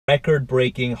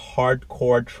record-breaking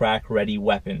hardcore track-ready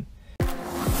weapon.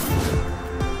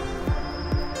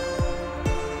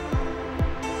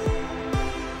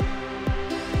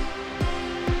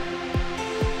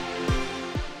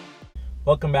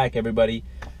 Welcome back, everybody.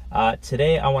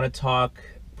 Today I want to talk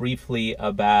briefly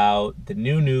about the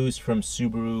new news from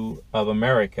Subaru of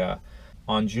America.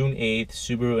 On June 8th,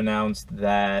 Subaru announced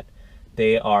that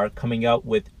they are coming out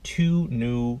with two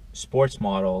new sports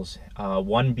models,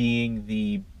 one being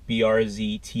the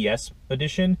BRZ TS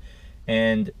edition,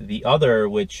 and the other,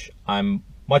 which I'm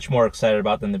much more excited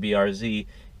about than the BRZ,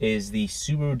 is the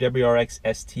Subaru WRX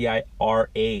STI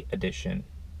RA edition.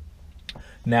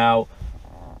 Now,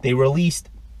 they released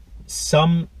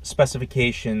some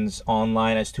specifications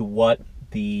online as to what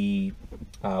the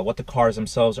cars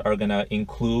themselves are going to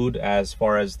include as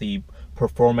far as the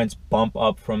performance bump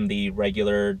up from the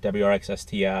regular WRX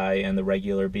STI and the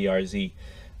regular BRZ.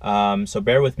 So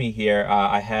bear with me here.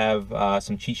 I have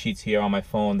some cheat sheets here on my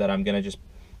phone that I'm going to just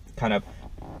kind of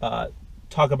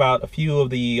talk about a few of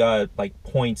the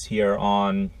points here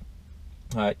on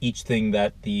each thing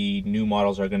that the new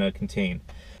models are going to contain.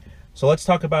 So let's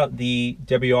talk about the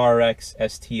WRX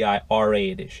STI RA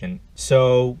edition.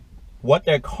 So what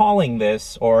they're calling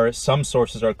this, or some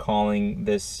sources are calling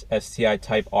this STI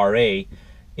Type RA,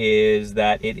 is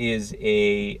that it is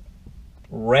a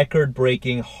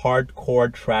record-breaking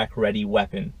hardcore track-ready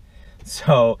weapon.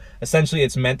 So essentially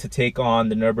it's meant to take on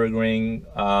the Nürburgring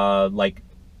like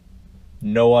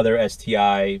no other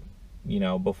STI,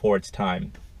 before its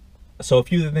time. So a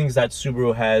few of the things that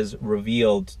Subaru has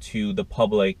revealed to the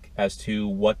public as to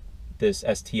what this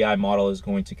STI model is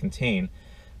going to contain.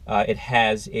 It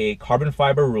has a carbon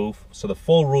fiber roof, so the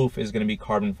full roof is going to be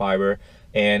carbon fiber,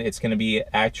 and it's going to be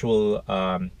actual,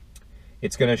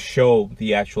 it's going to show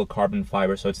the actual carbon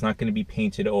fiber, so it's not going to be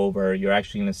painted over. You're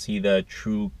actually going to see the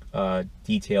true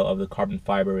detail of the carbon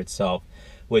fiber itself,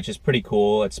 which is pretty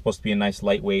cool. It's supposed to be a nice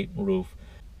lightweight roof.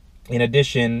 In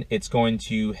addition, it's going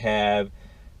to have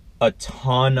a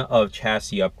ton of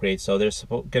chassis upgrades, so they're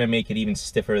going to make it even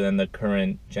stiffer than the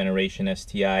current generation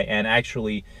STI, and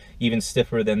actually even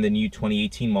stiffer than the new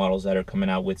 2018 models that are coming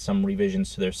out with some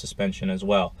revisions to their suspension as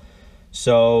well.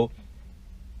 So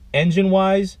engine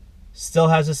wise, still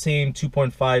has the same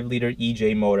 2.5 liter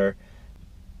EJ motor.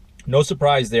 No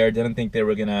surprise there. Didn't think they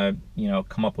were gonna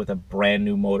come up with a brand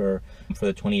new motor for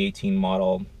the 2018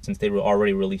 model, since they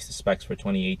already released the specs for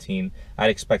 2018. I'd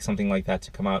expect something like that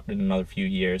to come out in another few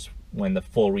years when the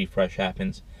full refresh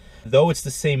happens. Though it's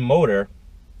the same motor,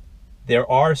 there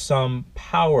are some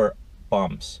power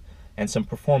bumps and some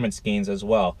performance gains as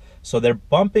well. So they're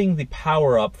bumping the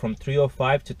power up from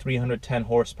 305 to 310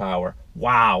 horsepower.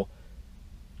 Wow,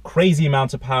 crazy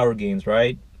amounts of power gains,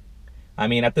 right? I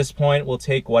mean, at this point, we'll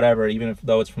take whatever, even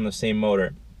though it's from the same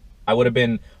motor. I would have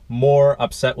been more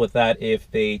upset with that if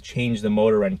they changed the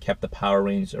motor and kept the power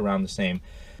range around the same.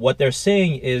 What they're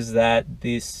saying is that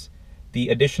the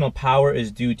additional power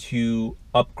is due to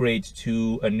upgrades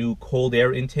to a new cold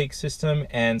air intake system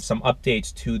and some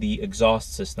updates to the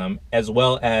exhaust system, as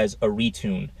well as a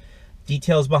retune.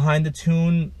 Details behind the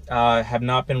tune have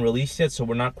not been released yet, so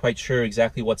we're not quite sure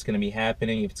exactly what's going to be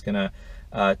happening, if it's going to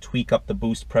tweak up the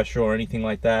boost pressure or anything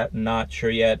like that. Not sure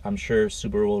yet. I'm sure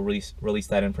Subaru will release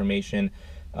that information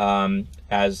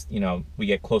as we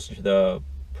get closer to the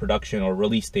production or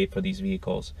release date for these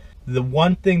vehicles. The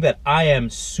one thing that I am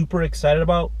super excited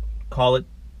about,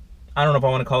 I don't know if I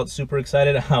want to call it super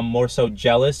excited, I'm more so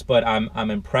jealous, but I'm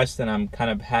impressed, and I'm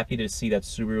kind of happy to see that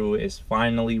Subaru is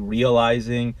finally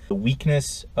realizing the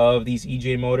weakness of these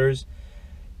EJ motors,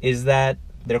 is that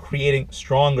they're creating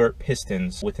stronger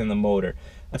pistons within the motor.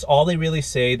 That's all they really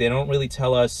say. They don't really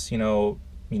tell us,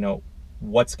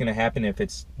 what's going to happen, if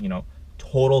it's,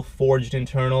 total forged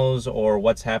internals or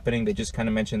what's happening. They just kind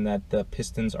of mention that the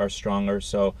pistons are stronger.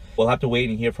 So we'll have to wait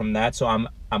and hear from that. So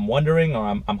I'm wondering, or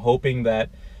I'm hoping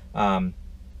that,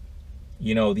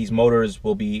 these motors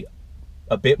will be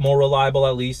a bit more reliable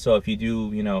at least. So if you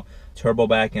do, turbo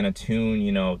back in a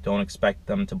tune, don't expect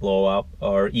them to blow up.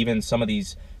 Or even some of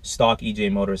these stock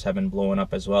EJ motors have been blowing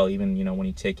up as well, even when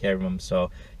you take care of them. So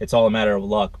it's all a matter of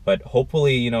luck, but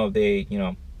hopefully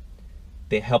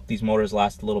they help these motors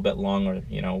last a little bit longer,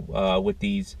 with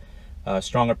these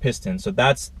stronger pistons. So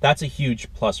that's a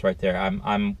huge plus right there.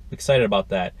 I'm excited about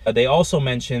that. They also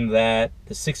mentioned that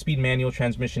the 6-speed manual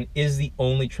transmission is the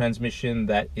only transmission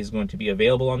that is going to be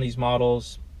available on these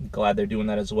models. Glad they're doing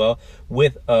that as well,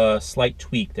 with a slight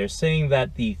tweak. They're saying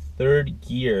that the third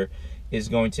gear is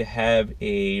going to have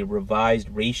a revised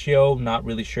ratio. Not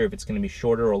really sure if it's going to be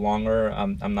shorter or longer.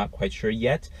 I'm not quite sure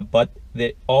yet, but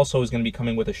it also is going to be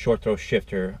coming with a short throw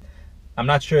shifter. I'm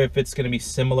not sure if it's going to be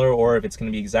similar or if it's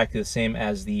going to be exactly the same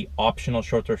as the optional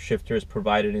short throw shifters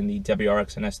provided in the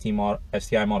WRX and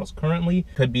STI models currently.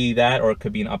 Could be that, or it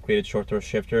could be an upgraded short throw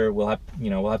shifter. We'll have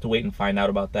to wait and find out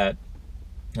about that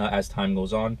as time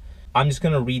goes on. I'm just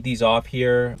going to read these off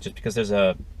here just because there's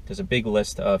a big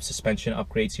list of suspension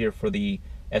upgrades here for the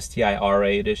STI RA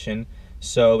edition.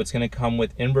 So it's going to come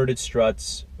with inverted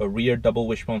struts, a rear double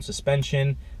wishbone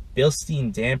suspension,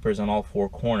 Bilstein dampers on all four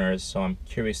corners. So I'm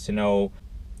curious to know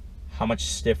how much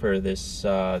stiffer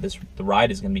the ride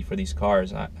is going to be for these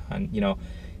cars. And you know,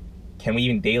 can we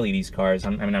even daily these cars?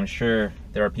 I mean, I'm sure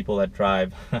there are people that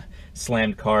drive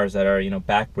slammed cars that are, you know,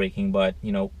 backbreaking, but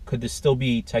you know, could this still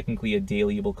be technically a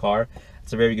dailyable car?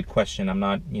 It's a very good question. I'm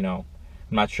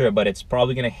not sure, but it's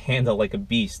probably going to handle like a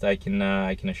beast. I can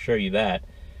assure you that.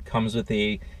 Comes with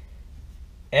a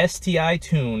STI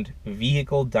tuned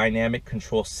vehicle dynamic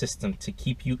control system to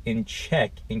keep you in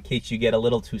check in case you get a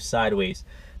little too sideways,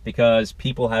 because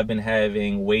people have been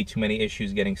having way too many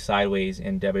issues getting sideways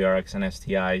in WRX and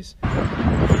STIs.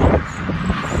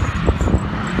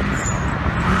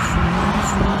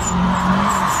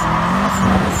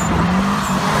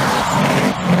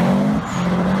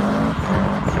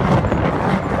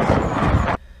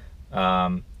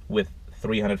 With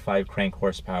 305 crank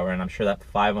horsepower, and I'm sure that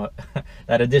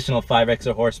that additional 5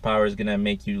 extra horsepower is gonna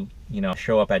make you, you know,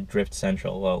 show up at Drift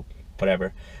Central. Well,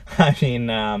 whatever. I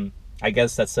mean, I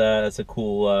guess that's a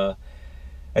cool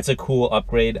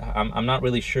upgrade. I'm not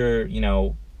really sure, you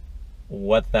know,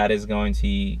 what that is going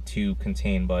to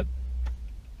contain, but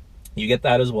you get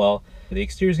that as well. The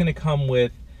exterior is going to come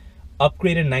with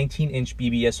upgraded 19-inch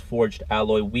BBS forged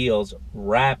alloy wheels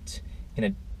wrapped in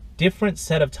a different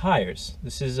set of tires.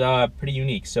 This is pretty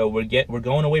unique. So we're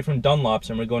going away from Dunlops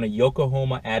and we're going to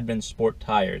Yokohama Advent Sport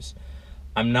tires.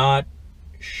 I'm not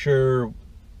sure.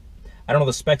 I don't know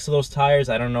the specs of those tires.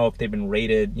 I don't know if they've been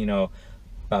rated, you know,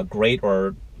 great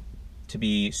or to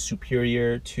be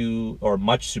superior to, or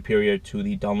much superior to,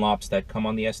 the Dunlops that come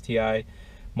on the STI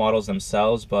models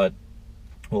themselves, but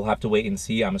we'll have to wait and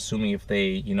see. I'm assuming if they,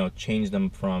 you know, change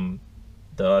them from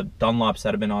the Dunlops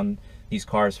that have been on these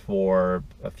cars for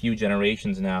a few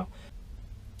generations now,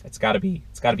 it's got to be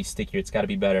stickier, it's got to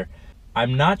be better.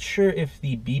 I'm not sure if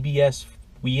the BBS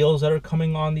wheels that are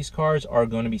coming on these cars are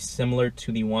going to be similar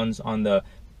to the ones on the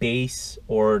base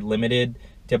or limited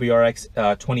WRX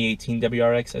 2018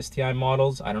 WRX STI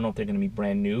models. I don't know if they're going to be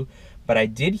brand new, but I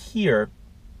did hear,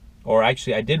 or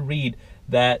actually I did read,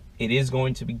 that it is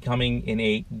going to be coming in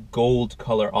a gold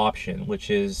color option, which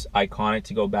is iconic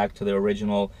to go back to the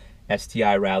original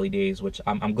STI rally days, which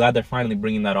I'm glad they're finally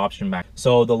bringing that option back.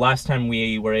 So the last time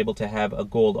we were able to have a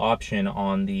gold option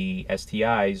on the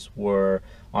STIs were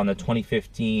on the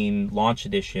 2015 launch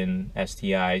edition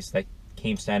STIs that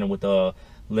came standard with the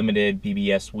limited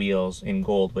BBS wheels in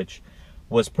gold, which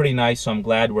was pretty nice. So I'm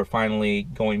glad we're finally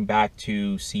going back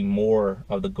to see more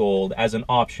of the gold as an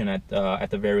option at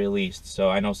the very least. So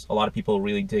I know a lot of people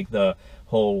really dig the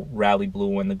whole rally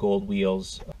blue and the gold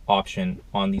wheels option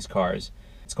on these cars.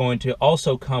 It's going to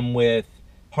also come with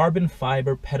carbon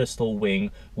fiber pedestal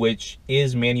wing, which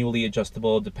is manually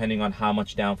adjustable depending on how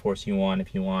much downforce you want.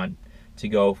 If you want to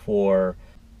go for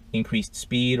increased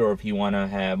speed, or if you want to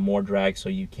have more drag so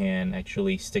you can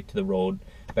actually stick to the road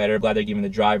better. Glad they're giving the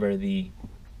driver the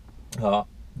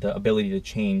ability to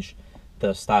change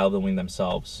the style of the wing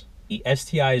themselves. The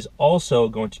STI is also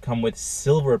going to come with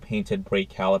silver painted brake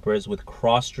calipers with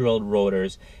cross-drilled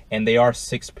rotors, and they are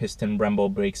 6-piston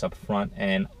Brembo brakes up front,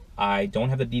 and I don't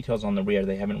have the details on the rear.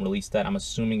 They haven't released that. I'm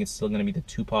assuming it's still going to be the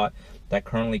 2-pot that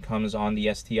currently comes on the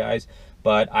STIs,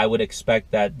 but I would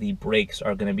expect that the brakes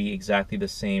are going to be exactly the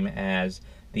same as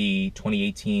the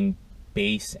 2018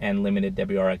 base and limited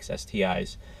WRX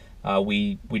STIs.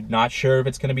 We're not sure if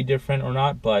it's going to be different or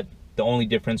not, but the only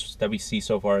difference that we see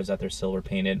so far is that they're silver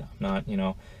painted, not, you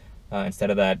know, instead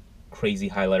of that crazy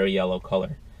highlighter yellow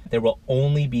color. There will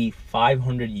only be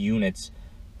 500 units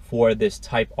for this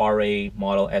Type RA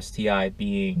model STI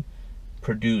being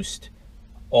produced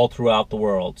all throughout the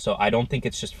world. So I don't think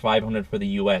it's just 500 for the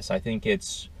US. I think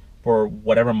it's for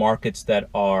whatever markets that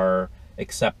are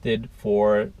accepted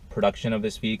for production of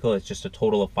this vehicle. It's just a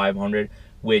total of 500,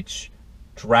 which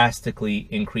drastically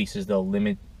increases the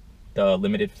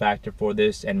limited factor for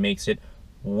this and makes it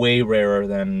way rarer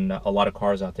than a lot of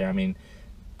cars out there. I mean,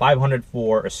 500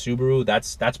 for a Subaru,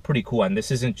 that's pretty cool. And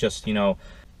this isn't just, you know,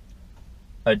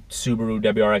 a Subaru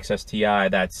WRX STI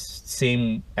that's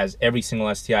same as every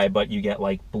single STI, but you get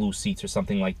like blue seats or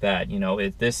something like that. You know,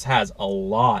 this has a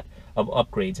lot of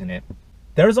upgrades in it.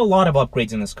 There's a lot of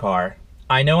upgrades in this car.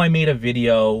 I know I made a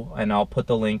video, and I'll put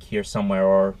the link here somewhere,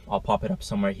 or I'll pop it up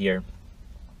somewhere here,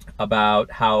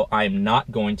 about how I'm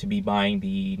not going to be buying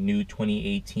the new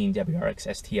 2018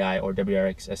 WRX STI or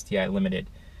WRX STI Limited.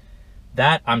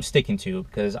 That I'm sticking to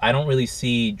because I don't really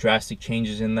see drastic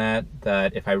changes in that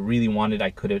if I really wanted, I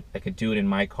could do it in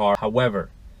my car. However,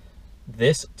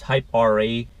 this Type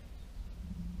RA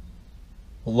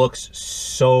looks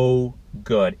so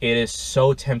good. It is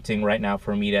so tempting right now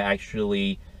for me to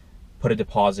actually put a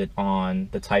deposit on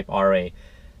the Type RA.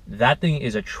 That thing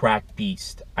is a track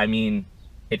beast. I mean,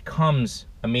 it comes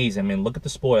amazing. I mean, look at the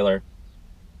spoiler.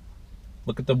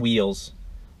 Look at the wheels.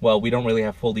 Well, we don't really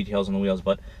have full details on the wheels,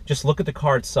 but just look at the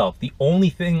car itself. The only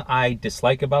thing I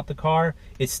dislike about the car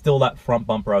is still that front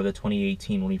bumper of the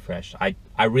 2018 refresh. I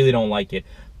really don't like it,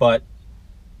 but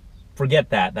forget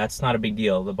that. That's not a big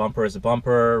deal. The bumper is a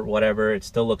bumper, whatever. It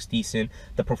still looks decent.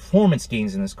 The performance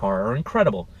gains in this car are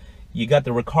incredible. You got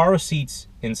the Recaro seats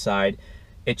inside.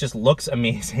 It just looks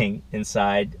amazing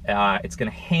inside. It's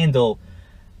going to handle,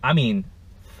 I mean,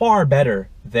 far better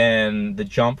than the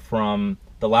jump from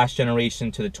the last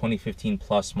generation to the 2015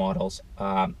 plus models.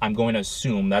 I'm going to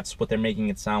assume that's what they're making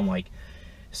it sound like.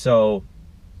 So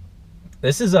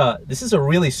this is a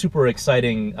really super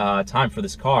exciting time for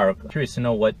this car. I'm curious to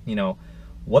know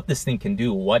what this thing can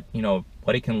do, what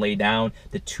it can lay down,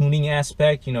 the tuning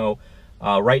aspect.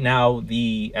 Right now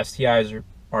the STIs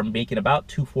are making about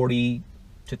 240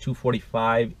 to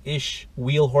 245 ish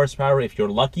wheel horsepower if you're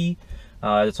lucky.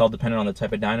 It's all dependent on the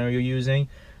type of dyno you're using.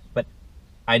 But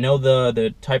I know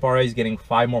the Type RA is getting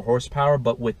 5 more horsepower,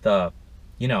 but with the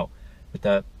with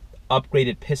the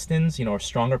upgraded pistons, or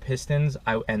stronger pistons,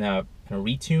 and a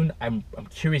retune, I'm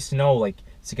curious to know, like,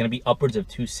 is it going to be upwards of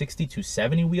 260,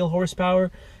 270 wheel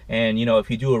horsepower? And if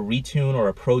you do a retune or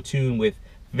a pro tune with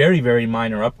very, very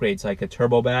minor upgrades like a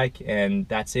turbo back and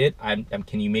that's it,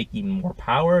 can you make even more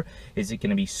power? Is it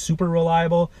going to be super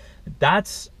reliable?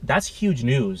 That's huge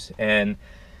news, and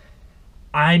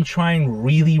I'm trying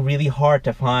really, really hard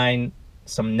to find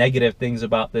some negative things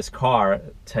about this car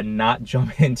to not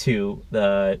jump into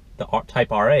the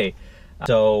Type RA.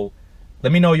 So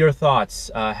let me know your thoughts.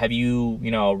 Have you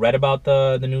read about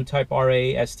the new Type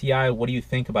RA STI? What do you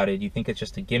think about it? Do you think it's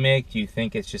just a gimmick? Do you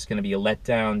think it's just going to be a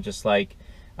letdown, just like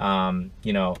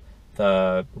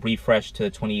the refresh to the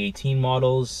 2018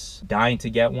 models? Dying to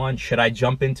get one. Should I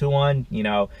jump into one?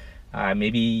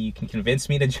 Maybe you can convince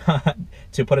me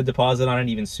to put a deposit on it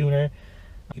even sooner.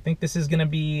 You think this is going to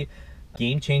be a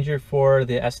game changer for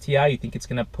the STI? You think it's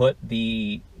going to put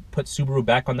Subaru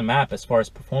back on the map as far as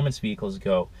performance vehicles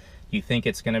go? Do you think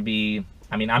it's going to be,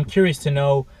 I'm curious to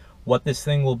know what this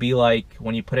thing will be like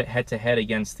when you put it head to head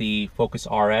against the Focus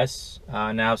RS.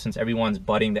 Now, since everyone's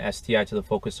butting the STI to the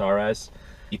Focus RS,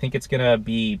 you think it's gonna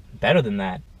be better than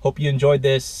that? Hope you enjoyed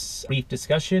this brief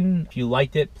discussion. If you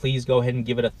liked it, please go ahead and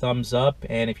give it a thumbs up.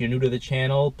 And if you're new to the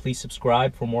channel, please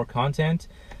subscribe for more content.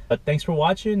 But thanks for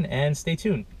watching and stay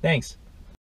tuned. Thanks.